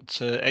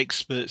about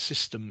expert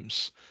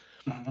systems.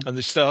 Mm-hmm. And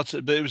they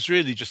started, but it was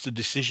really just a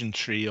decision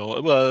tree,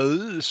 or,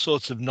 well,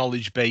 sort of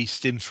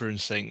knowledge-based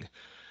inferencing.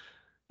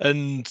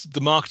 And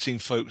the marketing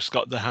folks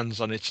got their hands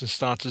on it and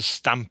started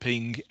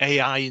stamping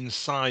AI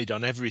inside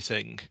on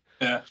everything.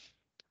 Yeah.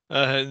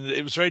 And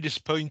it was very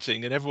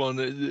disappointing. And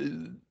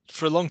everyone,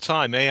 for a long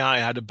time, AI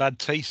had a bad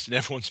taste in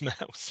everyone's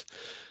mouth.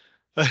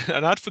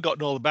 And I'd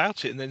forgotten all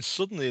about it. And then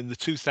suddenly in the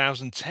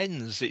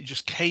 2010s, it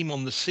just came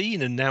on the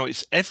scene and now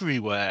it's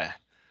everywhere.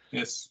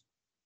 Yes.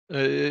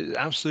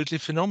 Absolutely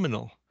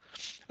phenomenal.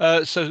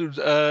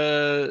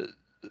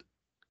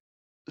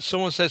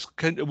 Someone says,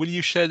 will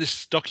you share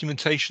this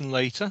documentation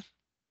later?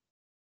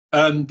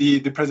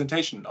 The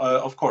presentation,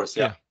 of course,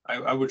 yeah.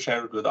 Yeah. I would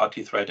share it with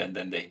RT-Thread and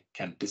then they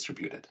can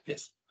distribute it.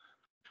 Yes.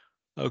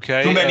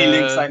 Okay. Too many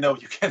links, I know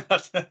you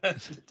cannot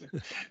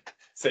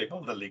save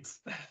all the links.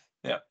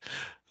 Yeah.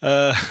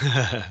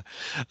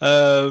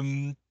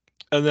 And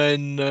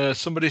then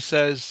somebody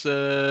says,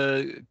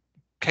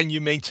 can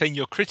you maintain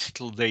your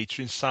critical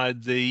data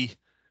inside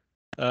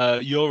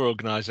your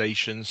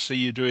organization? So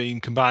you're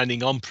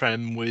combining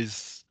on-prem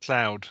with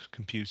cloud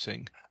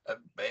computing.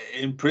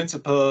 In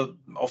principle,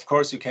 of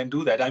course, you can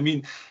do that. I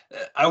mean,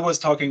 I was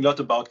talking a lot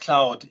about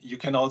cloud. You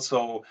can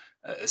also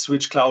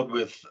switch cloud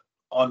with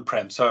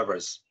on-prem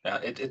servers.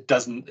 It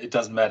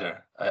doesn't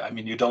matter. I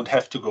mean, you don't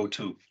have to go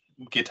to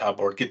GitHub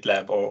or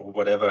GitLab or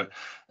whatever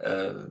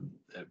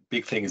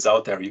big thing is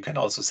out there. You can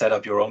also set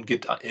up your own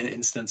Git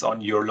instance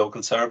on your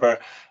local server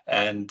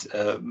and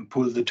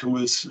pull the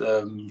tools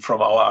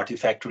from our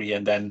Artifactory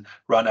and then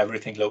run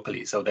everything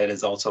locally. So that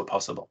is also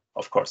possible,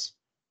 of course.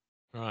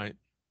 Right.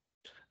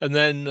 And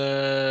then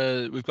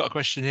we've got a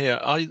question here.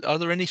 Are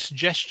there any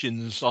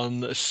suggestions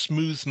on a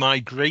smooth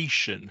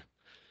migration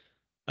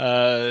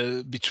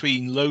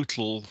between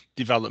local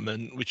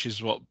development, which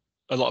is what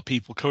a lot of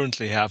people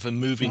currently have, and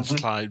moving to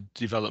cloud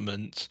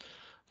development?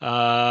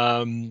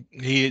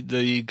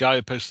 The guy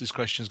who posted this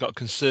question has got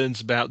concerns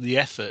about the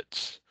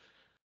effort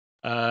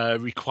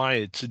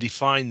required to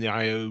define the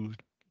I/O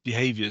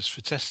behaviors for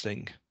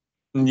testing.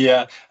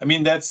 Yeah, I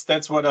mean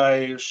that's what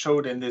I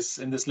showed in this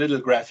little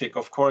graphic.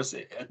 Of course,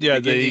 at the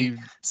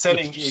beginning,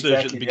 setting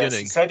surge at the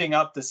beginning. Yes, setting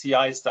up the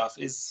CI stuff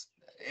is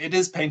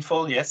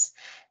painful, yes,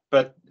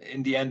 but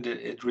in the end,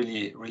 it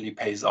really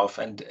pays off.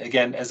 And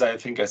again, as I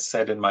think I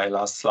said in my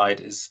last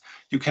slide, is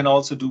you can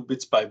also do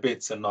bits by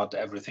bits and not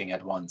everything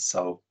at once.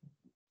 So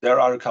there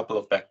are a couple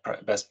of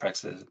best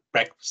practices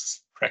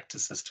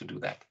to do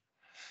that.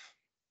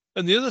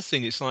 And the other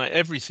thing, it's like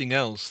everything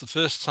else. The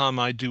first time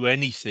I do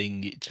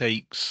anything, it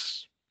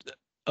takes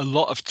a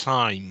lot of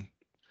time.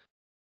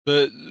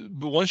 But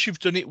once you've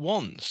done it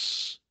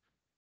once,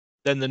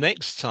 then the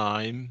next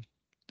time,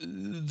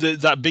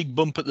 that big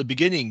bump at the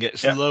beginning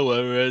gets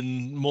lower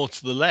and more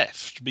to the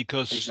left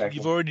because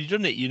you've already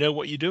done it. You know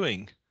what you're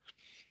doing.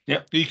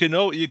 Yeah. You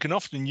can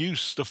often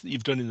use stuff that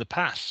you've done in the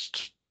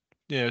past,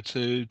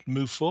 to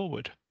move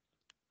forward.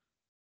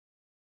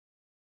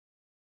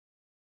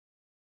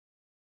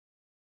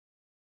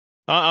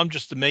 I'm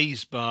just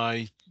amazed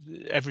by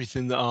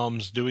everything that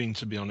ARM's doing,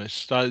 to be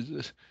honest.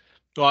 I'm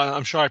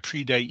sure I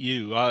predate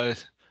you.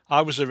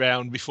 I was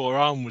around before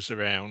ARM was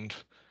around,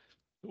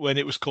 when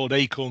it was called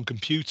Acorn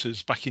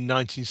Computers back in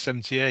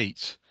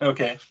 1978.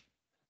 Okay.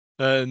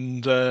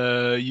 And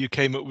you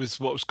came up with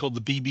what was called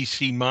the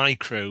BBC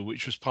Micro,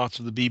 which was part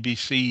of the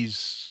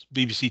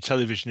BBC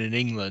Television in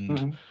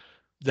England,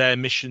 their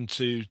mission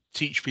to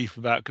teach people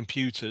about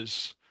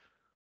computers.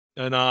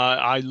 And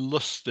I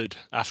lusted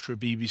after a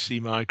BBC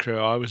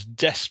Micro. I was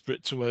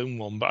desperate to own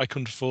one, but I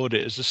couldn't afford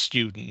it as a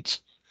student.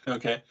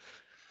 Okay.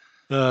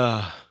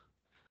 And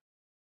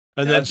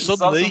then it's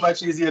suddenly, also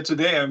much easier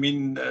today. I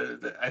mean,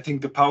 I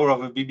think the power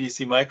of a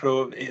BBC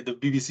Micro, the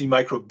BBC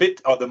Micro Bit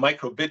or the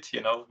Micro Bit,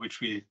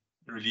 which we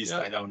released,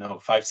 I don't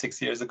know,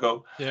 5-6 years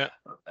ago,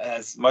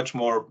 has much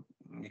more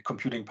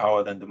computing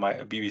power than the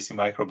BBC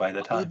Micro by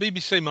the time. The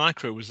BBC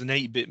Micro was an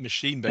 8-bit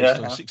machine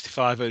based on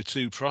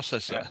 6502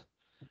 processor.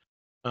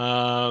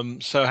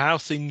 So how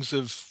things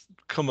have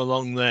come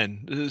along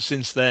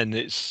since then,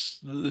 it's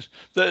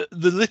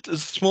the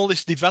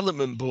smallest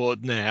development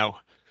board now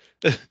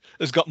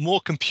has got more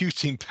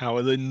computing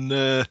power than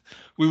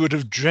we would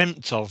have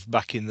dreamt of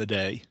back in the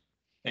day.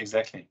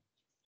 Exactly.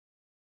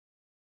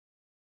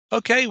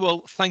 Okay,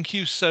 well, thank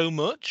you so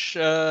much.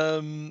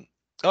 There's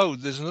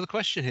another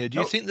question here. Do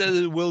you think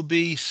there will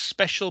be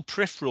special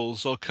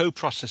peripherals or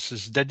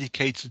co-processors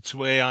dedicated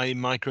to AI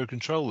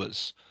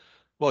microcontrollers?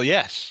 Well,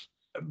 yes.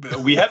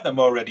 We have them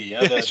already.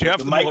 Yes,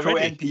 the micro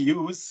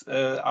NPUs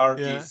are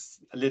these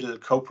little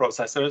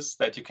co-processors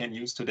that you can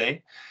use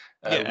today.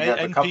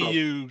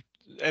 NPU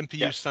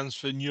stands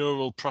for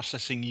Neural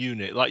Processing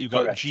Unit. Like you've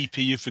got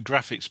GPU for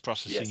Graphics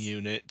Processing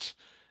Unit.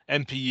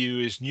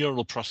 NPU is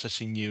Neural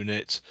Processing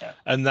Unit,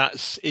 and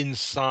that's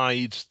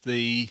inside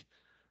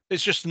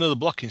it's just another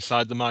block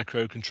inside the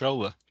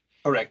microcontroller.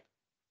 Correct.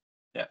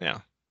 Yeah.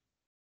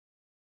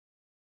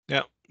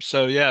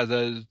 So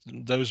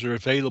those are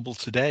available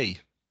today.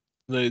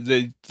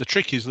 The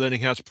trick is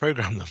learning how to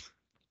program them.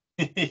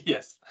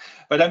 Yes,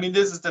 but I mean,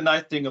 this is the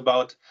nice thing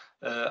about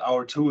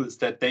our tools,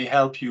 that they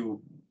help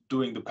you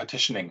doing the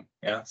partitioning.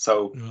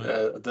 So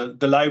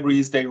the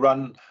libraries, they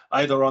run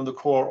either on the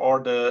core or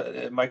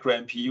the micro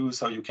MPU,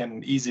 so you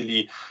can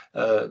easily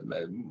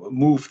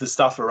move the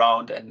stuff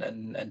around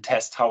and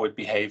test how it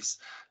behaves.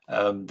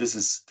 This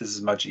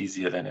is much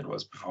easier than it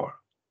was before.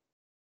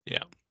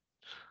 Yeah.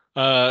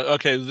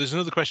 Okay, there's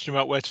another question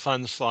about where to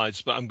find the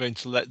slides, but I'm going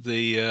to let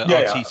the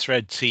RT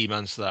Thread team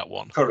answer that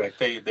one. Correct.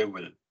 They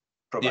will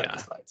provide the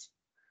slides.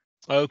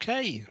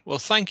 Okay. Well,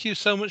 thank you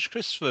so much,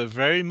 Christopher.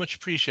 Very much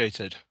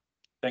appreciated.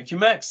 Thank you,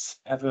 Max.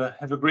 Have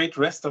a great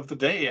rest of the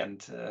day,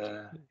 and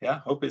yeah,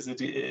 hope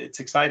it's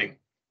exciting.